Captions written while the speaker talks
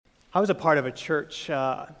I was a part of a church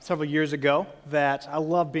several years ago that I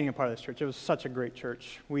love being a part of this church. It was such a great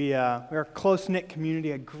church. We're a close-knit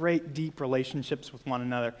community, had great, deep relationships with one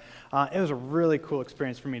another. It was a really cool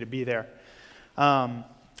experience for me to be there.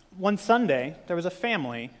 One Sunday, there was a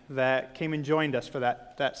family that came and joined us for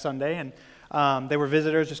that Sunday, and they were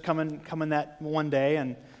visitors just coming that one day,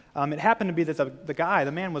 and it happened to be that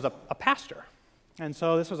the man was a pastor. And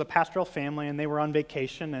so this was a pastoral family, and they were on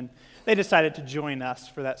vacation, and they decided to join us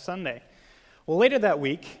for that Sunday. Well, later that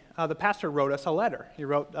week, the pastor wrote us a letter. He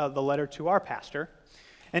wrote the letter to our pastor,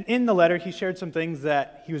 and in the letter, he shared some things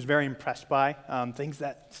that he was very impressed by, things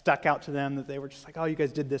that stuck out to them, that they were just like, oh, you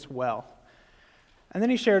guys did this well. And then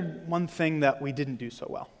he shared one thing that we didn't do so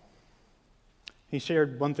well. He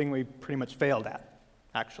shared one thing we pretty much failed at,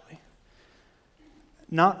 actually.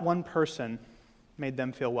 Not one person made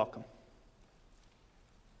them feel welcome.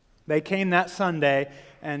 They came that Sunday,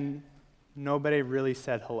 and nobody really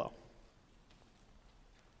said hello.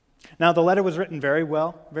 Now, the letter was written very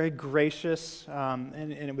well, very gracious,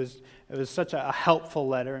 and it was such a helpful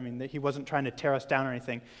letter. I mean, he wasn't trying to tear us down or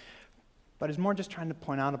anything, but he's more just trying to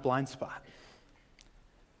point out a blind spot.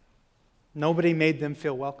 Nobody made them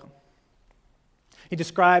feel welcome. He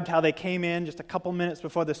described how they came in just a couple minutes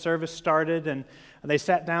before the service started, and they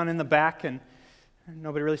sat down in the back, and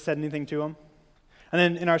nobody really said anything to them. And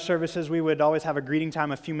then in our services, we would always have a greeting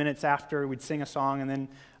time a few minutes after. We'd sing a song, and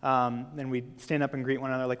then we'd stand up and greet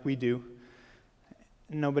one another like we do.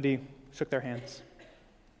 Nobody shook their hands.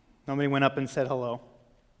 Nobody went up and said hello.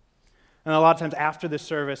 And a lot of times after the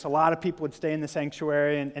service, a lot of people would stay in the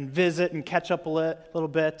sanctuary and visit and catch up a little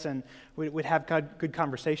bit, and we'd have good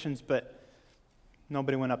conversations, but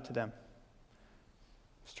nobody went up to them,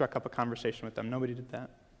 struck up a conversation with them. Nobody did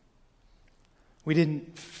that. We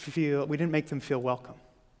didn't make them feel welcome.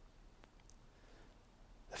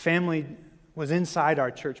 The family was inside our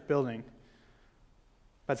church building,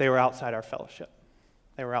 but they were outside our fellowship.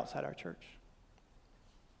 They were outside our church.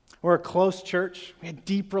 We're a close church. We had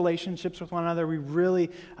deep relationships with one another. We really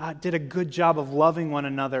did a good job of loving one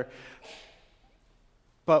another.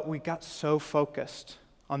 But we got so focused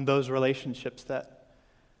on those relationships that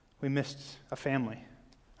we missed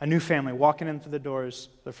a new family walking in through the doors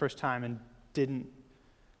the first time and didn't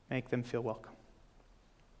make them feel welcome.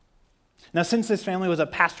 Now, since this family was a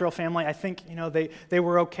pastoral family, I think, they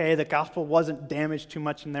were okay. The gospel wasn't damaged too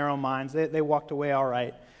much in their own minds. They walked away all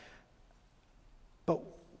right. But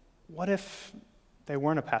what if they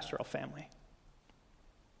weren't a pastoral family?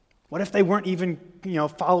 What if they weren't even,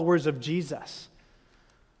 followers of Jesus?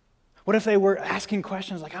 What if they were asking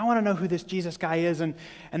questions like, I want to know who this Jesus guy is, and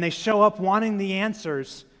they show up wanting the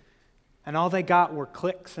answers, and all they got were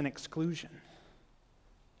clicks and exclusion?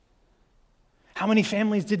 How many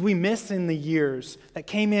families did we miss in the years that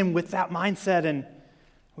came in with that mindset and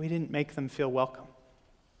we didn't make them feel welcome?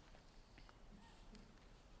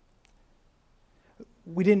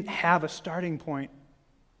 We didn't have a starting point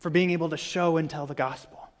for being able to show and tell the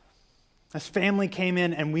gospel. This family came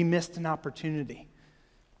in and we missed an opportunity.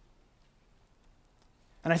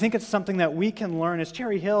 And I think it's something that we can learn as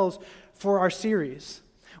Cherry Hills for our series.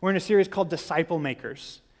 We're in a series called Disciple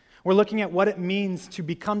Makers. We're looking at what it means to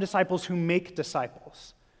become disciples who make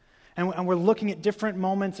disciples. And we're looking at different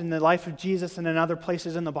moments in the life of Jesus and in other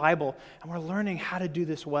places in the Bible, and we're learning how to do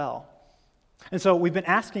this well. And so we've been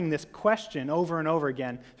asking this question over and over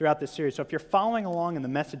again throughout this series. So if you're following along in the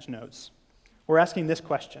message notes, we're asking this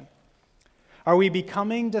question: are we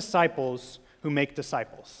becoming disciples who make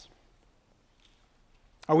disciples?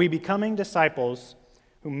 Are we becoming disciples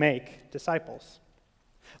who make disciples?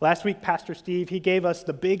 Last week, Pastor Steve, he gave us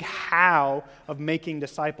the big how of making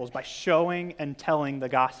disciples by showing and telling the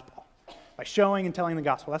gospel. By showing and telling the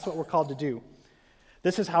gospel. That's what we're called to do.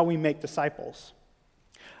 This is how we make disciples.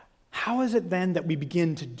 How is it then that we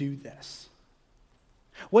begin to do this?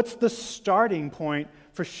 What's the starting point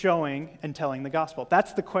for showing and telling the gospel?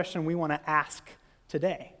 That's the question we want to ask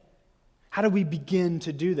today. How do we begin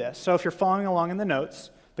to do this? So if you're following along in the notes,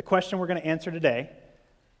 the question we're going to answer today: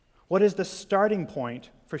 what is the starting point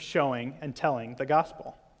for showing and telling the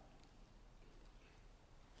gospel?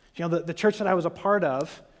 The church that I was a part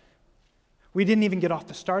of, we didn't even get off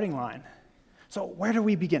the starting line. So where do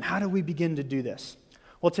we begin? How do we begin to do this?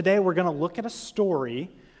 Well, today we're going to look at a story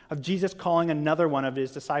of Jesus calling another one of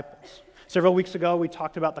his disciples. Several weeks ago, we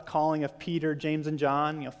talked about the calling of Peter, James, and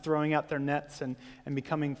John, throwing out their nets and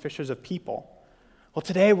becoming fishers of people. Well,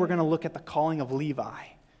 today we're going to look at the calling of Levi.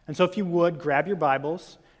 And so if you would, grab your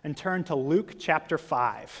Bibles and turn to Luke chapter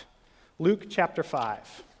 5. Luke chapter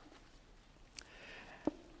 5.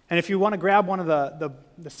 And if you want to grab one of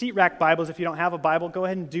the seat rack Bibles, if you don't have a Bible, go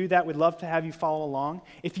ahead and do that. We'd love to have you follow along.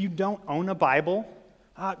 If you don't own a Bible,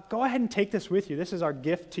 go ahead and take this with you. This is our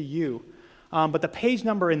gift to you. But the page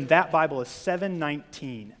number in that Bible is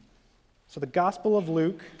 719. So the Gospel of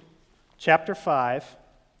Luke, chapter 5,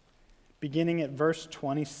 beginning at verse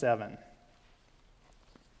 27.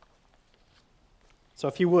 So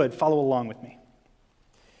if you would, follow along with me.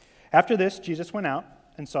 After this, Jesus went out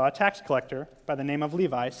and saw a tax collector by the name of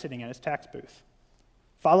Levi sitting at his tax booth.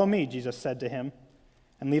 "Follow me," Jesus said to him.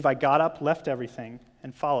 And Levi got up, left everything,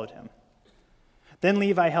 and followed him. Then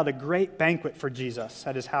Levi held a great banquet for Jesus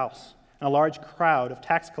at his house, and a large crowd of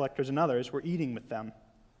tax collectors and others were eating with them.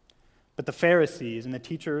 But the Pharisees and the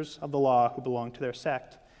teachers of the law who belonged to their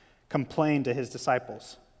sect complained to his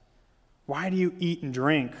disciples, "Why do you eat and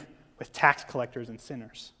drink with tax collectors and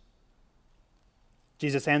sinners?"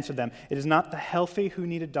 Jesus answered them, "It is not the healthy who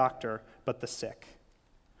need a doctor, but the sick.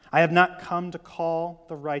 I have not come to call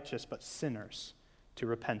the righteous, but sinners to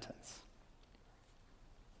repentance."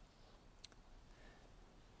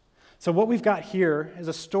 So what we've got here is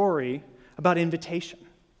a story about invitation.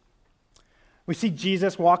 We see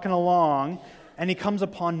Jesus walking along, and he comes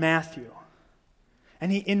upon Matthew.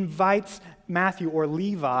 And he invites Matthew, or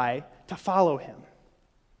Levi, to follow him.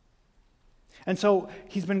 And so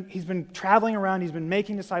he's been traveling around, he's been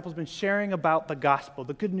making disciples, been sharing about the gospel,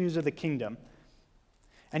 the good news of the kingdom.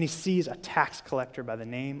 And he sees a tax collector by the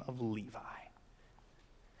name of Levi.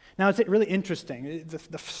 Now, it's really interesting.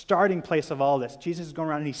 The starting place of all this, Jesus is going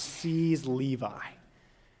around and he sees Levi.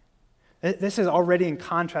 This is already in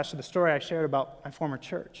contrast to the story I shared about my former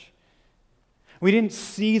church. We didn't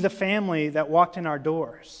see the family that walked in our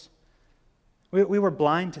doors. We were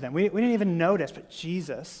blind to them. We didn't even notice, but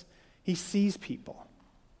Jesus, he sees people.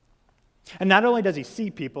 And not only does he see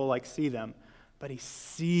people, like see them, but he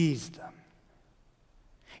sees them.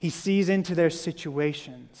 He sees into their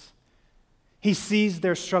situations. He sees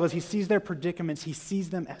their struggles. He sees their predicaments. He sees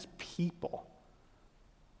them as people.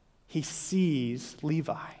 He sees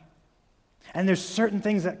Levi. And there's certain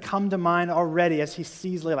things that come to mind already as he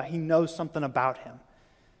sees Levi. He knows something about him.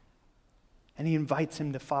 And he invites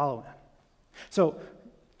him to follow him. So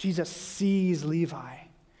Jesus sees Levi,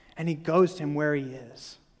 and he goes to him where he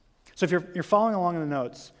is. So if you're following along in the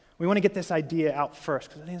notes, we want to get this idea out first,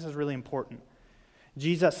 because I think this is really important.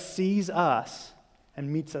 Jesus sees us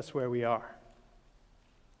and meets us where we are.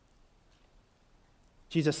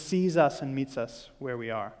 Jesus sees us and meets us where we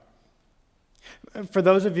are. For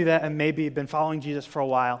those of you that have maybe been following Jesus for a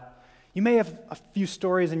while, you may have a few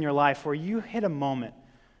stories in your life where you hit a moment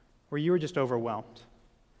where you were just overwhelmed,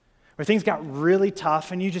 where things got really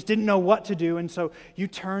tough and you just didn't know what to do, and so you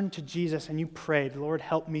turned to Jesus and you prayed, "Lord,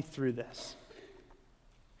 help me through this."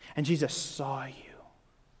 And Jesus saw you.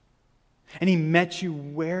 And he met you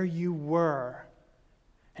where you were,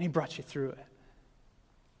 and he brought you through it.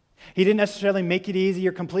 He didn't necessarily make it easy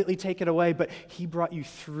or completely take it away, but he brought you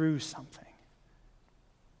through something.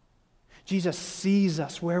 Jesus sees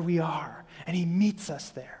us where we are, and he meets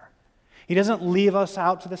us there. He doesn't leave us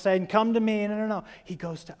out to the side and come to me. No. He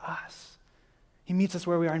goes to us. He meets us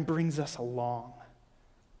where we are and brings us along.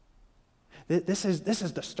 This is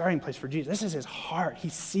the starting place for Jesus. This is his heart. He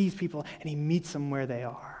sees people, and he meets them where they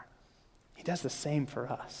are. He does the same for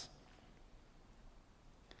us.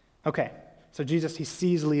 Okay, so Jesus, he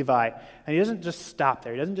sees Levi, and he doesn't just stop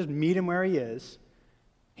there. He doesn't just meet him where he is.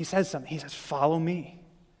 He says something. He says, "Follow me.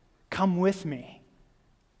 Come with me."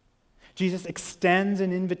 Jesus extends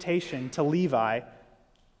an invitation to Levi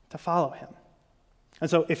to follow him. And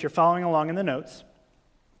so if you're following along in the notes,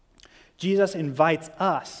 Jesus invites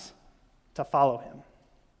us to follow him.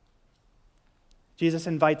 Jesus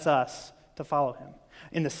invites us to follow him.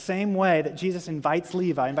 In the same way that Jesus invites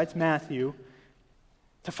Levi, invites Matthew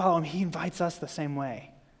to follow him, he invites us the same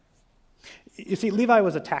way. You see, Levi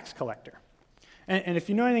was a tax collector. And if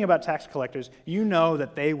you know anything about tax collectors, you know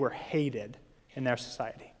that they were hated in their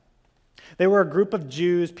society. They were a group of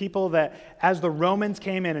Jews, people that, as the Romans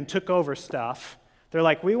came in and took over stuff, they're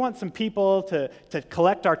like, "We want some people to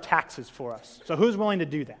collect our taxes for us. So who's willing to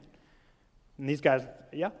do that?" And these guys,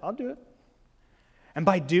 "Yeah, I'll do it." And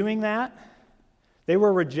by doing that, they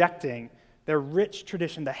were rejecting their rich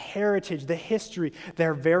tradition, the heritage, the history,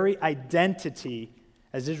 their very identity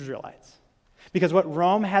as Israelites. Because what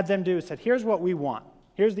Rome had them do is said, "Here's what we want.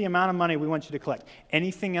 Here's the amount of money we want you to collect.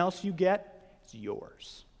 Anything else you get is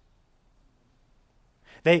yours."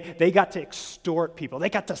 They got to extort people.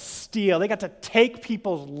 They got to steal. They got to take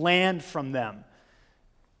people's land from them.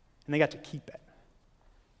 And they got to keep it.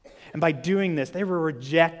 And by doing this, they were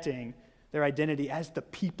rejecting their identity as the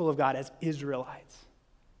people of God, as Israelites.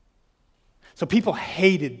 So people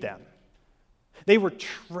hated them. They were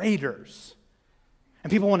traitors.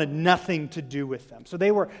 And people wanted nothing to do with them. So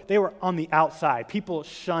they were on the outside. People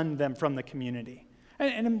shunned them from the community.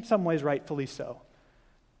 And in some ways, rightfully so.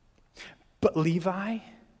 But Levi,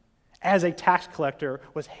 as a tax collector,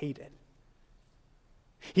 was hated.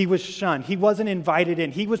 He was shunned. He wasn't invited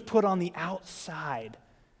in. He was put on the outside.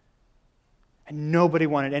 And nobody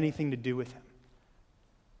wanted anything to do with him.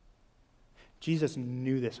 Jesus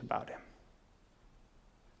knew this about him.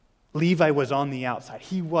 Levi was on the outside.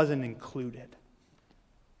 He wasn't included.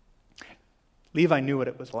 Levi knew what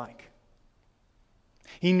it was like.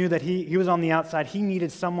 He knew that he was on the outside. He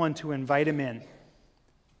needed someone to invite him in.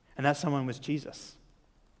 And that someone was Jesus.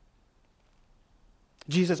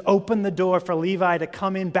 Jesus opened the door for Levi to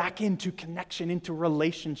come in, back into connection, into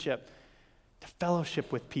relationship, to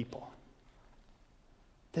fellowship with people.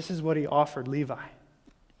 This is what he offered Levi.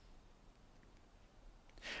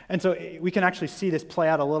 And so we can actually see this play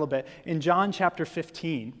out a little bit. In John chapter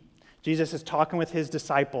 15, Jesus is talking with his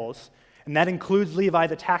disciples, and that includes Levi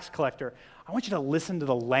the tax collector. I want you to listen to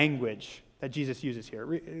the language that Jesus uses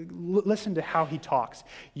here. Listen to how he talks.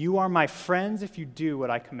 You are my friends if you do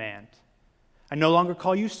what I command. I no longer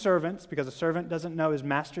call you servants because a servant doesn't know his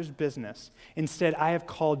master's business. Instead, I have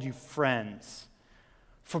called you friends.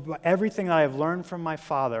 For everything that I have learned from my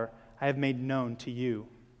Father, I have made known to you.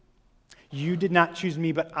 You did not choose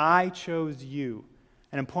me, but I chose you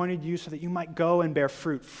and appointed you so that you might go and bear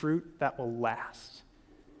fruit that will last.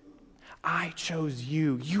 I chose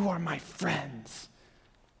you. You are my friends.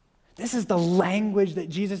 This is the language that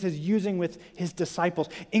Jesus is using with his disciples,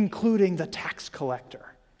 including the tax collector,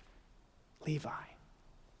 Levi.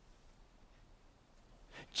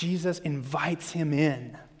 Jesus invites him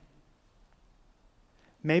in.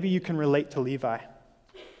 Maybe you can relate to Levi.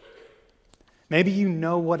 Maybe you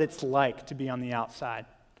know what it's like to be on the outside.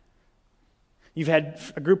 You've had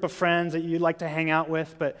a group of friends that you like to hang out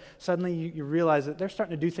with, but suddenly you realize that they're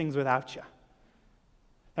starting to do things without you.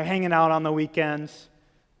 They're hanging out on the weekends,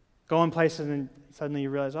 going places, and suddenly you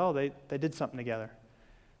realize, oh, they did something together.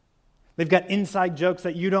 They've got inside jokes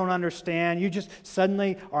that you don't understand. You just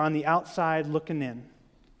suddenly are on the outside looking in,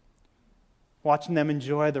 watching them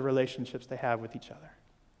enjoy the relationships they have with each other.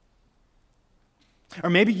 Or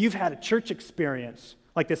maybe you've had a church experience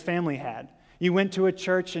like this family had. You went to a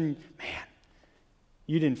church and, man,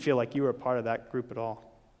 you didn't feel like you were a part of that group at all.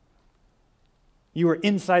 You were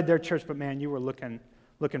inside their church, but man, you were looking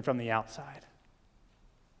from the outside.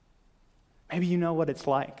 Maybe you know what it's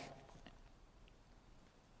like.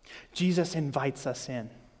 Jesus invites us in.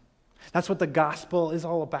 That's what the gospel is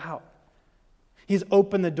all about. He's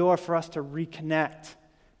opened the door for us to reconnect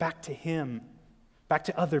back to him, back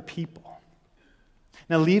to other people.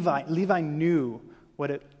 Now, Levi knew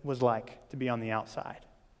what it was like to be on the outside.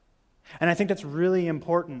 And I think that's really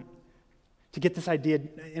important to get this idea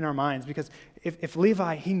in our minds, because if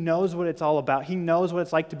Levi, he knows what it's all about, he knows what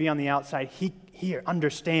it's like to be on the outside, he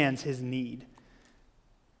understands his need.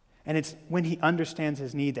 And it's when he understands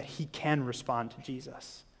his need that he can respond to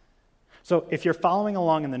Jesus. So if you're following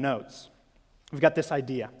along in the notes, we've got this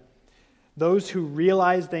idea. Those who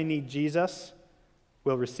realize they need Jesus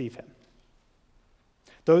will receive him.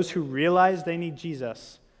 Those who realize they need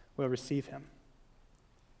Jesus will receive him.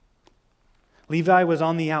 Levi was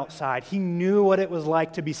on the outside. He knew what it was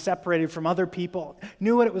like to be separated from other people,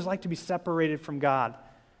 knew what it was like to be separated from God,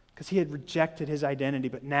 because he had rejected his identity.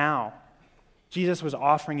 But now, Jesus was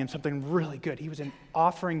offering him something really good. He was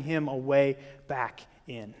offering him a way back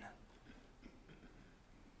in.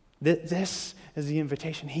 This is the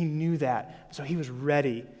invitation. He knew that, so he was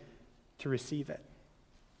ready to receive it.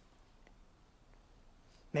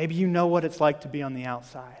 Maybe you know what it's like to be on the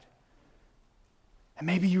outside. And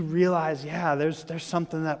maybe you realize, yeah, there's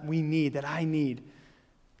something that we need, that I need.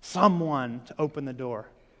 Someone to open the door.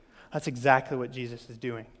 That's exactly what Jesus is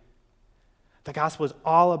doing. The gospel is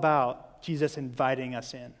all about Jesus inviting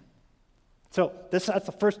us in. So that's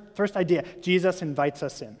the first idea. Jesus invites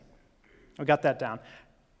us in. We got that down.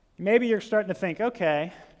 Maybe you're starting to think,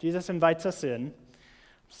 okay, Jesus invites us in. I'm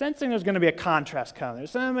sensing there's going to be a contrast coming.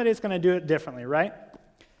 There's somebody that's going to do it differently, right?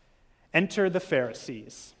 Enter the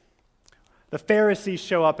Pharisees. The Pharisees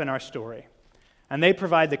show up in our story, and they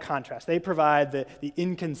provide the contrast. They provide the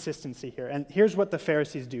inconsistency here. And here's what the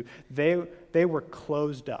Pharisees do. They were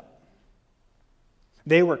closed up.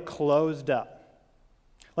 They were closed up.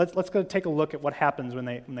 Let's go take a look at what happens when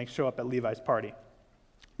they show up at Levi's party.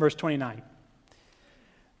 Verse 29.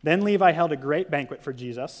 Then Levi held a great banquet for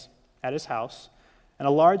Jesus at his house, and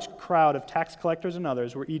a large crowd of tax collectors and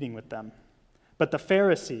others were eating with them. But the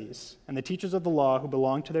Pharisees and the teachers of the law who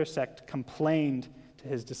belonged to their sect complained to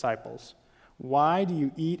his disciples, Why do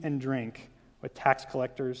you eat and drink with tax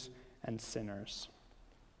collectors and sinners?"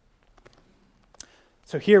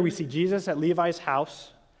 So here we see Jesus at Levi's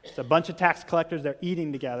house. It's a bunch of tax collectors. They're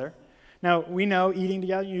eating together. Now, we know eating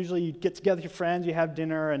together, usually you get together with your friends, you have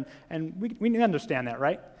dinner, and we understand that,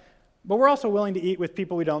 right? But we're also willing to eat with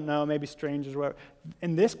people we don't know, maybe strangers, whatever.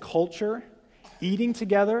 In this culture, eating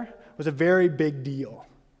together was a very big deal.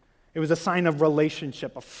 It was a sign of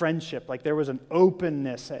relationship, of friendship. Like there was an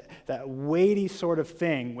openness, that weighty sort of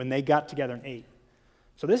thing when they got together and ate.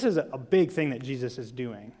 So this is a big thing that Jesus is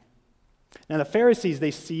doing. Now the Pharisees,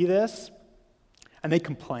 they see this, and they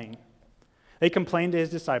complain. They complain to his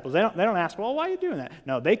disciples. They don't ask, "Well, why are you doing that?"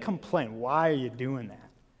 No, they complain. "Why are you doing that?"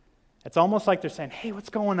 It's almost like they're saying, "Hey, what's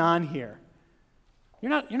going on here? You're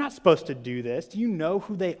not supposed to do this. Do you know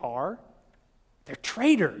who they are? They're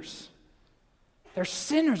traitors. They're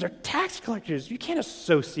sinners. They're tax collectors. You can't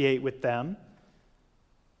associate with them."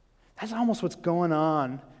 That's almost what's going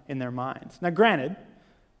on in their minds. Now, granted,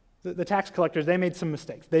 the tax collectors, they made some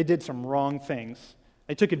mistakes. They did some wrong things.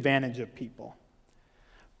 They took advantage of people.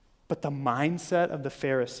 But the mindset of the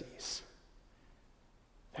Pharisees,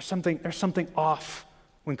 there's something off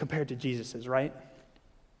when compared to Jesus's, right?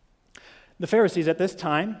 The Pharisees at this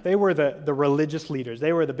time, they were the religious leaders.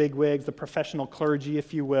 They were the bigwigs, the professional clergy,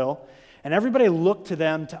 if you will. And everybody looked to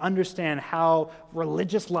them to understand how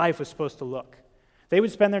religious life was supposed to look. They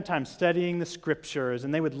would spend their time studying the scriptures,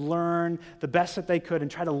 and they would learn the best that they could and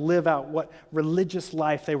try to live out what religious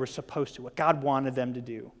life they were supposed to, what God wanted them to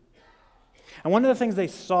do. And one of the things they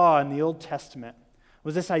saw in the Old Testament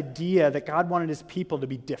was this idea that God wanted his people to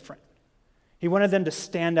be different. He wanted them to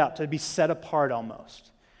stand out, to be set apart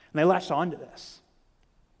almost. And they latched onto this.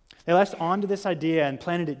 They latched onto this idea and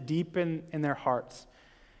planted it deep in their hearts.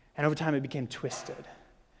 And over time it became twisted.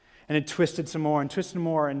 And it twisted some more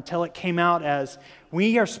until it came out as,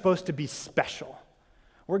 we are supposed to be special.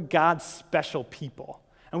 We're God's special people.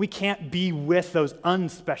 And we can't be with those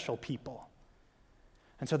unspecial people.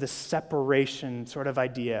 And so this separation sort of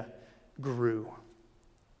idea grew.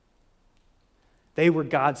 They were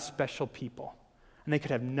God's special people, and they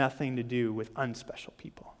could have nothing to do with unspecial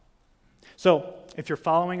people. So, if you're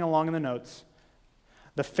following along in the notes,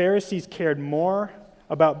 the Pharisees cared more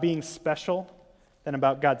about being special than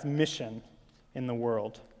about God's mission in the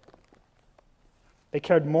world. They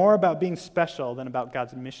cared more about being special than about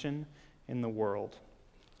God's mission in the world.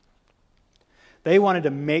 They wanted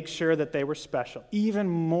to make sure that they were special, even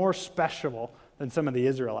more special than some of the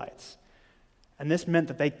Israelites. And this meant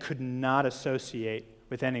that they could not associate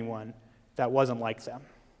with anyone that wasn't like them.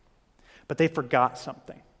 But they forgot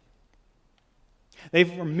something. They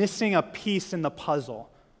were missing a piece in the puzzle,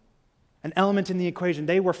 an element in the equation.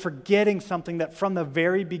 They were forgetting something that from the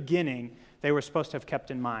very beginning they were supposed to have kept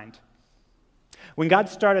in mind. When God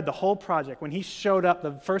started the whole project, when he showed up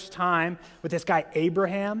the first time with this guy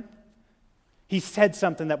Abraham, he said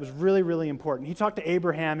something that was really, really important. He talked to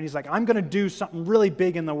Abraham, and he's like, "I'm going to do something really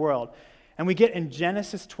big in the world." And we get in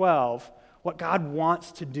Genesis 12 what God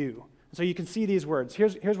wants to do. So you can see these words.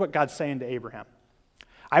 Here's what God's saying to Abraham.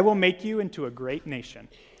 "I will make you into a great nation,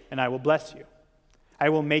 and I will bless you. I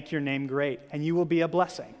will make your name great, and you will be a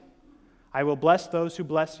blessing. I will bless those who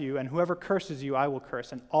bless you, and whoever curses you, I will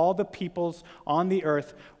curse. And all the peoples on the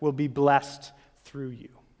earth will be blessed through you."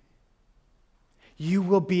 You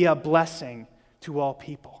will be a blessing to all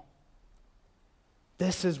people.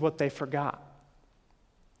 This is what they forgot.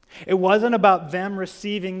 It wasn't about them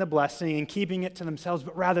receiving the blessing and keeping it to themselves,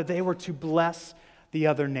 but rather they were to bless the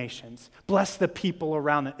other nations, bless the people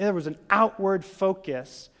around them. There was an outward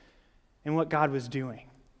focus in what God was doing.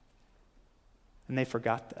 And they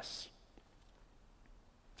forgot this.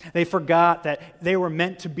 They forgot that they were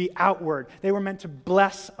meant to be outward. They were meant to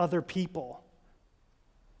bless other people.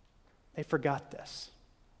 They forgot this.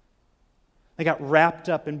 They got wrapped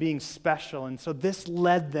up in being special, and so this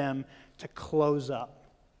led them to close up.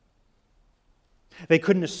 They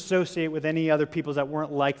couldn't associate with any other peoples that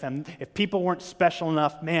weren't like them. If people weren't special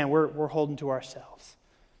enough, man, we're holding to ourselves.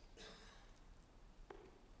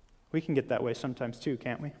 We can get that way sometimes too,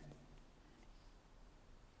 can't we?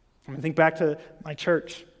 I mean, think back to my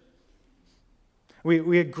church.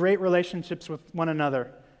 We had great relationships with one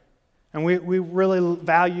another. And we really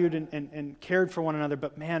valued and cared for one another.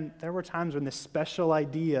 But man, there were times when this special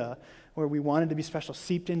idea where we wanted to be special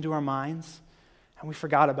seeped into our minds, and we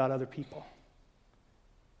forgot about other people.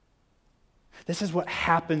 This is what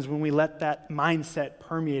happens when we let that mindset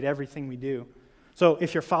permeate everything we do. So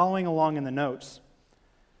if you're following along in the notes,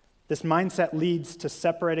 this mindset leads to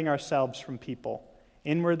separating ourselves from people,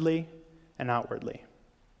 inwardly and outwardly.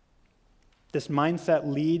 This mindset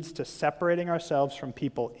leads to separating ourselves from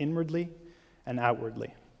people inwardly and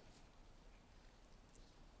outwardly.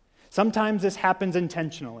 Sometimes this happens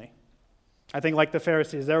intentionally. I think like the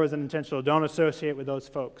Pharisees, there was an intentional, don't associate with those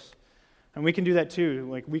folks. And we can do that too.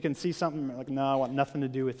 Like we can see something like, no, I want nothing to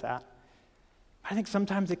do with that. I think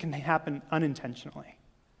sometimes it can happen unintentionally.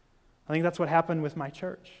 I think that's what happened with my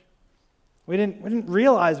church. We didn't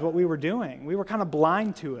realize what we were doing. We were kind of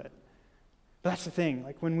blind to it. But that's the thing.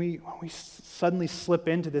 Like when we suddenly slip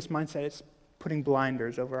into this mindset, it's putting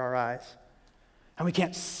blinders over our eyes. And we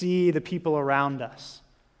can't see the people around us.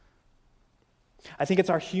 I think it's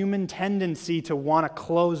our human tendency to want to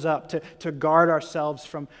close up, to guard ourselves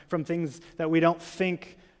from things that we don't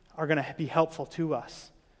think are going to be helpful to us.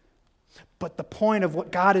 But the point of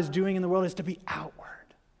what God is doing in the world is to be outward.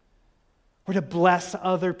 We're to bless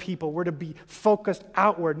other people. We're to be focused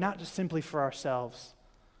outward, not just simply for ourselves.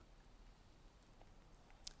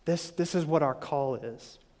 This is what our call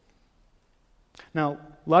is. Now,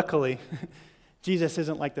 luckily, Jesus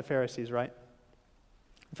isn't like the Pharisees, right?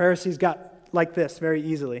 The Pharisees got like this very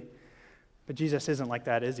easily. But Jesus isn't like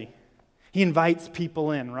that, is he? He invites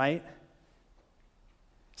people in, right?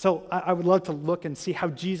 So I would love to look and see how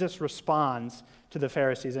Jesus responds to the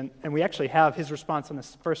Pharisees. And we actually have his response in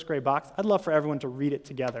this first gray box. I'd love for everyone to read it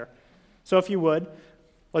together. So if you would,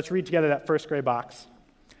 let's read together that first gray box.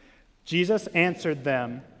 Jesus answered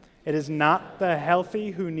them, "It is not the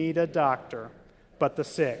healthy who need a doctor, but the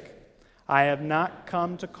sick. I have not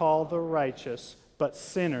come to call the righteous, but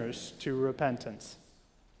sinners to repentance."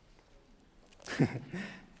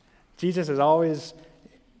 Jesus is always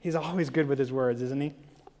good with his words, isn't he?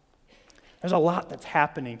 There's a lot that's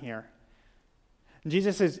happening here. And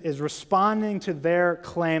Jesus is responding to their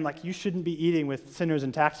claim, like, you shouldn't be eating with sinners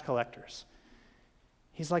and tax collectors.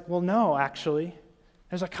 He's like, well, no, actually.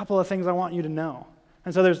 There's a couple of things I want you to know.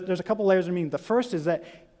 And so there's a couple layers of meaning. The first is that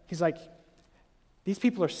he's like, these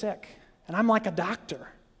people are sick, and I'm like a doctor.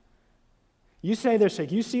 You say they're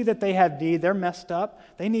sick. You see that they have need. They're messed up.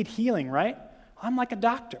 They need healing, right? I'm like a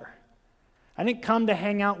doctor. I didn't come to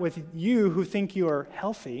hang out with you who think you are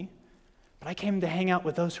healthy, but I came to hang out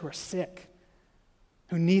with those who are sick,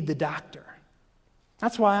 who need the doctor.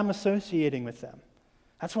 That's why I'm associating with them.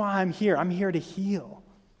 That's why I'm here. I'm here to heal.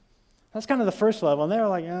 That's kind of the first level, and they're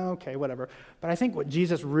like, oh, okay, whatever. But I think what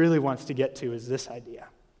Jesus really wants to get to is this idea.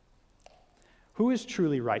 Who is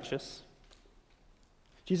truly righteous?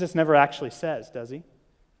 Jesus never actually says, does he?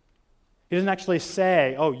 He doesn't actually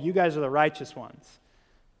say, oh, you guys are the righteous ones.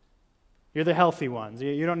 You're the healthy ones.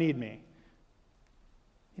 You don't need me.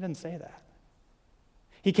 He doesn't say that.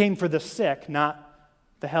 He came for the sick, not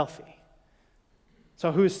the healthy.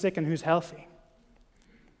 So who's sick and who's healthy?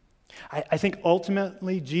 I think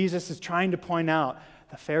ultimately Jesus is trying to point out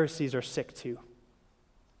the Pharisees are sick too.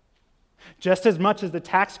 Just as much as the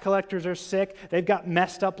tax collectors are sick, they've got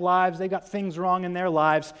messed up lives, they've got things wrong in their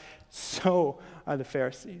lives, so are the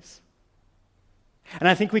Pharisees. And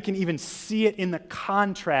I think we can even see it in the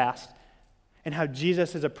contrast in how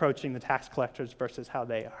Jesus is approaching the tax collectors versus how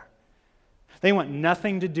they are. They want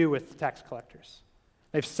nothing to do with the tax collectors.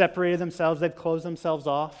 They've separated themselves, they've closed themselves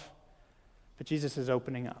off, but Jesus is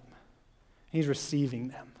opening up. He's receiving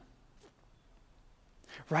them.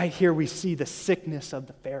 Right here we see the sickness of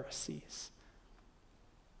the Pharisees.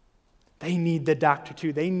 They need the doctor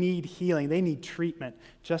too. They need healing. They need treatment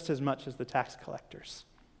just as much as the tax collectors.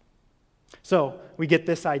 So we get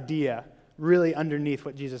this idea really underneath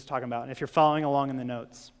what Jesus is talking about. And if you're following along in the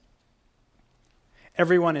notes,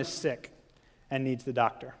 everyone is sick and needs the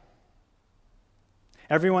doctor.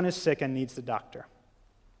 Everyone is sick and needs the doctor.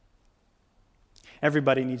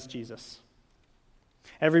 Everybody needs Jesus.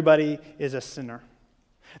 Everybody is a sinner.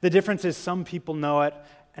 The difference is some people know it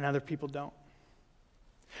and other people don't.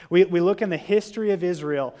 We look in the history of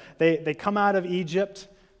Israel. They come out of Egypt.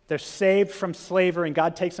 They're saved from slavery, and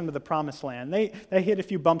God takes them to the promised land. They hit a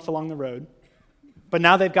few bumps along the road. But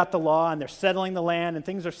now they've got the law, and they're settling the land, and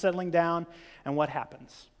things are settling down. And what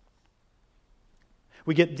happens?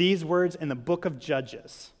 We get these words in the book of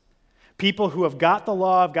Judges. People who have got the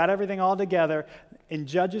law, have got everything all together. In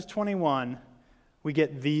Judges 21, we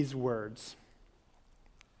get these words.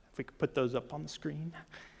 If we could put those up on the screen.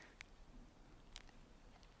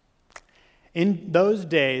 In those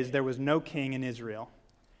days, there was no king in Israel.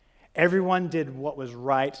 Everyone did what was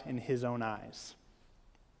right in his own eyes.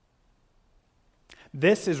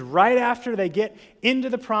 This is right after they get into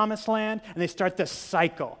the promised land and they start this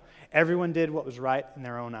cycle. Everyone did what was right in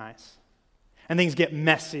their own eyes. And things get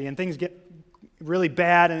messy and things get really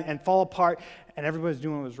bad and fall apart, and everybody's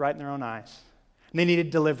doing what was right in their own eyes. And they needed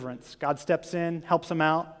deliverance. God steps in, helps them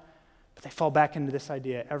out, but they fall back into this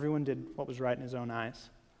idea. Everyone did what was right in his own eyes.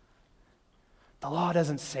 The law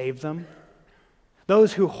doesn't save them.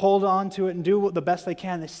 Those who hold on to it and do the best they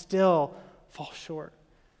can, they still fall short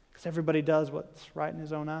because everybody does what's right in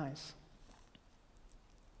his own eyes.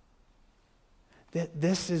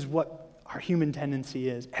 This is what our human tendency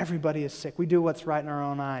is. Everybody is sick. We do what's right in our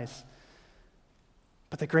own eyes.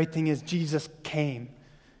 But the great thing is Jesus came.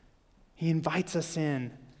 He invites us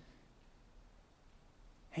in.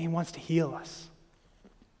 And he wants to heal us.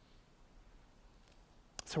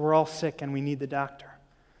 So we're all sick and we need the doctor.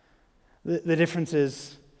 The difference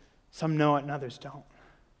is some know it and others don't.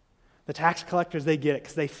 The tax collectors, they get it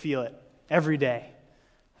because they feel it every day.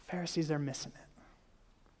 The Pharisees, they're missing it.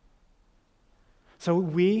 So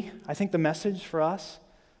I think the message for us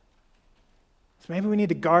is maybe we need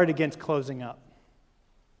to guard against closing up.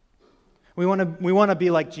 We want to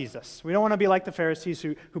be like Jesus. We don't want to be like the Pharisees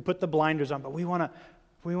who put the blinders on, but we want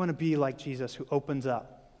to be like Jesus who opens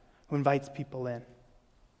up, who invites people in.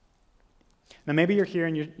 Now maybe you're here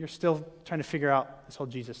and you're still trying to figure out this whole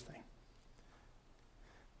Jesus thing.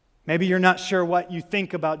 Maybe you're not sure what you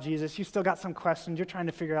think about Jesus. You still got some questions you're trying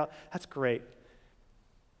to figure out. That's great.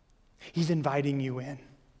 He's inviting you in.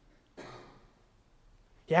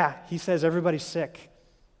 Yeah, he says everybody's sick.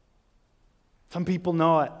 Some people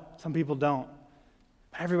know it, some people don't.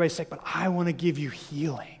 But everybody's sick, but I want to give you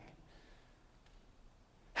healing.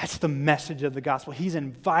 That's the message of the gospel. He's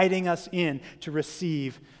inviting us in to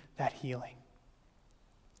receive that healing.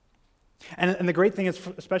 And the great thing is,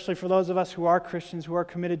 especially for those of us who are Christians, who are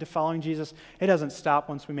committed to following Jesus, it doesn't stop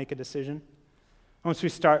once we make a decision. Once we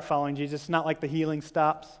start following Jesus, it's not like the healing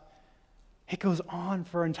stops. It goes on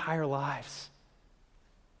for our entire lives.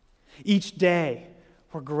 Each day,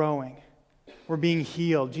 we're growing. We're being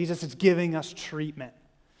healed. Jesus is giving us treatment.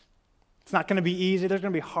 It's not going to be easy. There's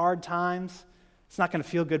going to be hard times. It's not going to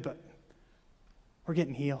feel good, but we're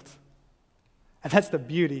getting healed. And that's the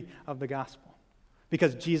beauty of the gospel,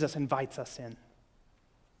 because Jesus invites us in.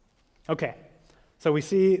 Okay, so we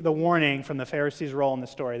see the warning from the Pharisees' role in the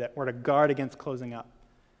story that we're to guard against closing up,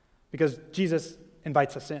 because Jesus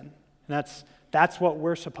invites us in. And that's what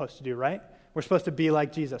we're supposed to do, right? We're supposed to be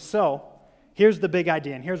like Jesus. So here's the big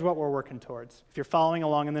idea, and here's what we're working towards. If you're following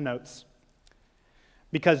along in the notes,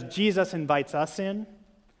 because Jesus invites us in,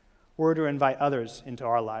 we're to invite others into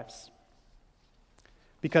our lives.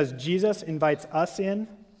 Because Jesus invites us in,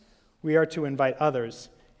 we are to invite others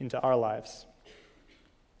into our lives.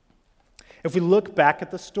 If we look back at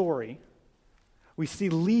the story, we see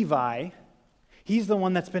Levi, he's the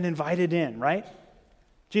one that's been invited in, right?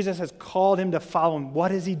 Jesus has called him to follow him. What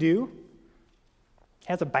does he do? He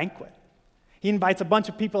has a banquet. He invites a bunch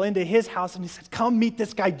of people into his house and he says, come meet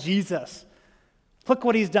this guy Jesus. Look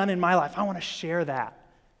what he's done in my life. I want to share that.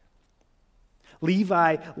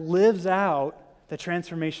 Levi lives out the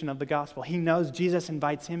transformation of the gospel. He knows Jesus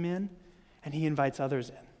invites him in and he invites others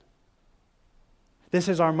in. This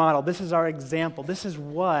is our model. This is our example. This is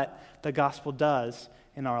what the gospel does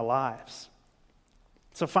in our lives.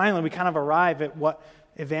 So finally, we kind of arrive at what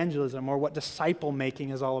evangelism or what disciple making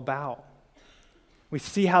is all about. We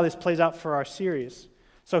see how this plays out for our series.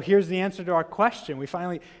 So here's the answer to our question.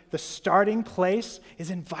 The starting place is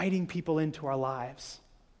inviting people into our lives.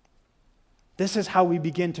 This is how we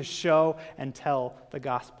begin to show and tell the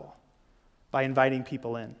gospel, by inviting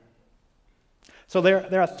people in. So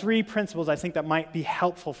there are three principles I think that might be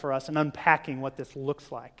helpful for us in unpacking what this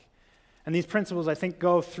looks like. And these principles, I think,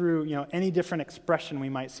 go through any different expression we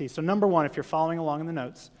might see. So number one, if you're following along in the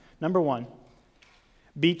notes, number one,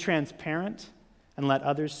 be transparent and let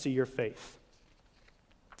others see your faith.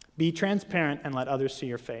 Be transparent and let others see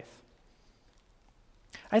your faith.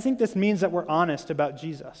 I think this means that we're honest about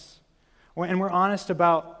Jesus. And we're honest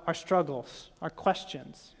about our struggles, our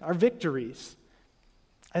questions, our victories.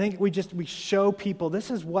 I think we show people this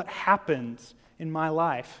is what happens in my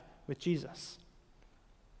life with Jesus.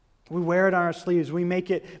 We wear it on our sleeves. We make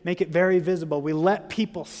it very visible. We let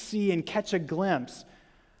people see and catch a glimpse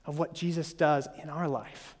of what Jesus does in our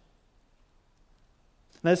life.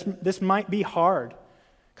 This might be hard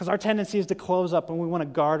because our tendency is to close up and we want to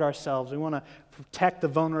guard ourselves. We want to protect the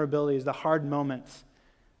vulnerabilities, the hard moments.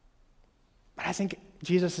 But I think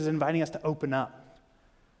Jesus is inviting us to open up,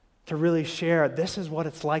 to really share, this is what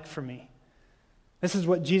it's like for me. This is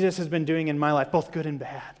what Jesus has been doing in my life, both good and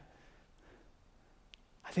bad.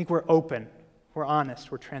 I think we're open, we're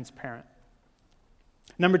honest, we're transparent.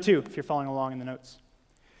 Number two, if you're following along in the notes,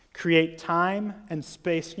 create time and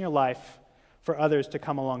space in your life for others to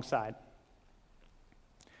come alongside.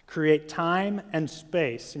 Create time and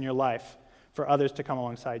space in your life for others to come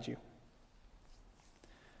alongside you.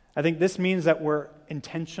 I think this means that we're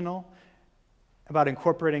intentional about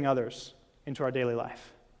incorporating others into our daily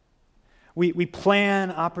life. We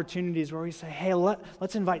plan opportunities where we say, hey,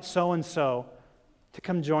 let's invite so-and-so to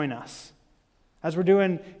come join us. As we're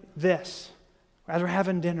doing this, as we're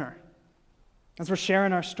having dinner, as we're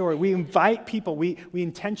sharing our story, we invite people. We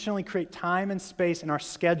intentionally create time and space in our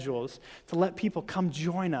schedules to let people come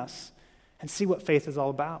join us and see what faith is all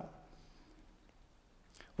about.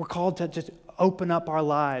 We're called to just open up our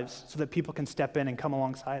lives so that people can step in and come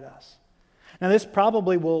alongside us. Now, this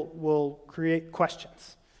probably will create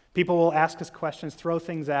questions. People will ask us questions, throw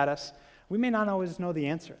things at us. We may not always know the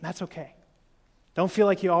answer, and that's okay. Don't feel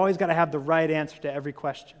like you always got to have the right answer to every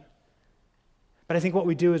question. But I think what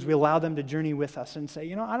we do is we allow them to journey with us and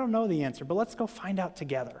say, I don't know the answer, but let's go find out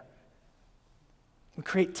together. We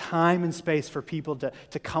create time and space for people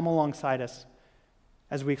to come alongside us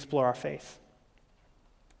as we explore our faith.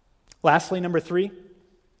 Lastly, number 3,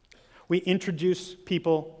 we introduce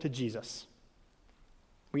people to Jesus.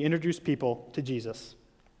 We introduce people to Jesus.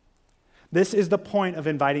 This is the point of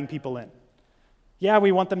inviting people in. Yeah,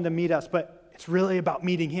 we want them to meet us, but it's really about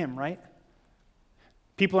meeting Him, right?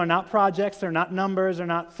 People are not projects, they're not numbers, they're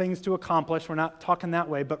not things to accomplish. We're not talking that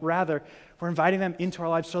way, but rather we're inviting them into our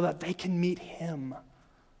lives so that they can meet Him.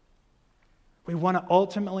 We want to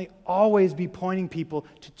ultimately always be pointing people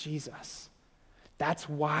to Jesus. That's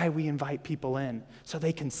why we invite people in, so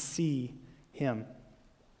they can see Him.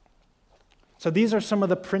 So these are some of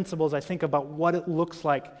the principles, I think, about what it looks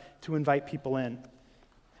like to invite people in.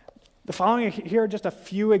 The following here are just a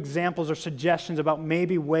few examples or suggestions about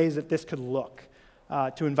maybe ways that this could look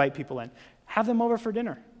to invite people in. Have them over for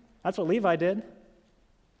dinner. That's what Levi did.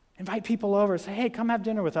 Invite people over. Say, hey, come have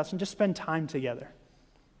dinner with us and just spend time together.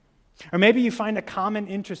 Or maybe you find a common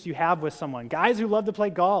interest you have with someone. Guys who love to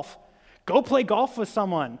play golf. Go play golf with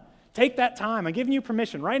someone. Take that time. I'm giving you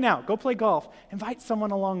permission right now. Go play golf. Invite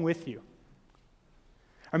someone along with you.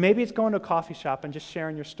 Or maybe it's going to a coffee shop and just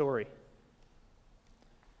sharing your story.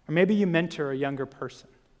 Or maybe you mentor a younger person.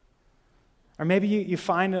 Or maybe you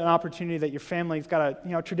find an opportunity that your family's got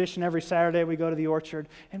a tradition every Saturday we go to the orchard,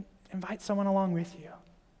 and invite someone along with you.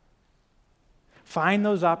 Find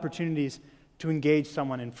those opportunities to engage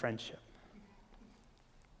someone in friendship.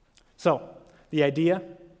 So, the idea,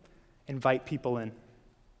 invite people in.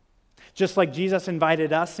 Just like Jesus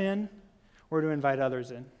invited us in, we're to invite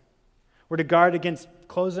others in. We're to guard against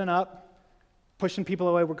closing up, pushing people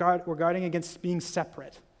away. We're guarding against being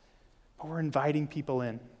separate. But we're inviting people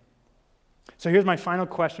in. So here's my final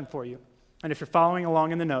question for you. And if you're following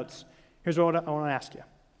along in the notes, here's what I want to ask you.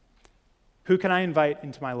 Who can I invite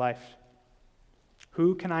into my life?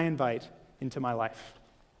 Who can I invite into my life?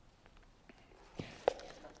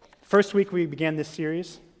 First week we began this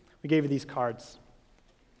series, we gave you these cards.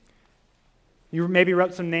 You maybe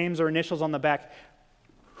wrote some names or initials on the back.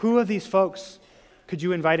 Who of these folks could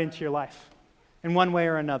you invite into your life in one way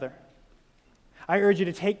or another? I urge you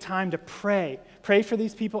to take time to pray. Pray for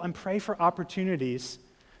these people and pray for opportunities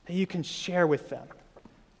that you can share with them.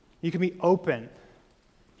 You can be open.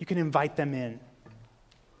 You can invite them in.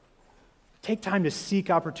 Take time to seek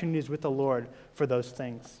opportunities with the Lord for those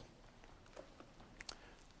things.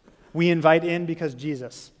 We invite in because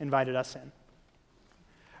Jesus invited us in.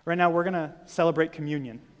 Right now, we're going to celebrate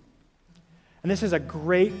communion. And this is a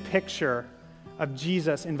great picture of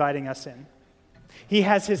Jesus inviting us in. He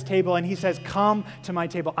has his table and he says, come to my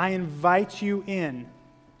table. I invite you in.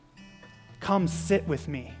 Come sit with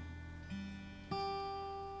me.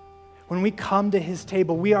 When we come to his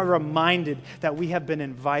table, we are reminded that we have been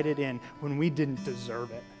invited in when we didn't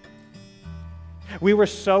deserve it. We were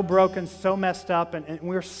so broken, so messed up, and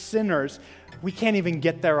we're sinners. We can't even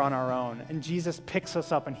get there on our own. And Jesus picks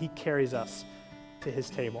us up and he carries us to his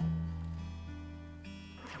table.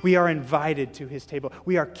 We are invited to his table.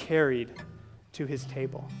 We are carried to his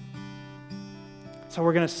table. So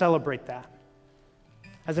we're going to celebrate that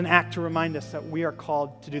as an act to remind us that we are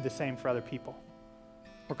called to do the same for other people.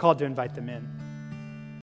 We're called to invite them in.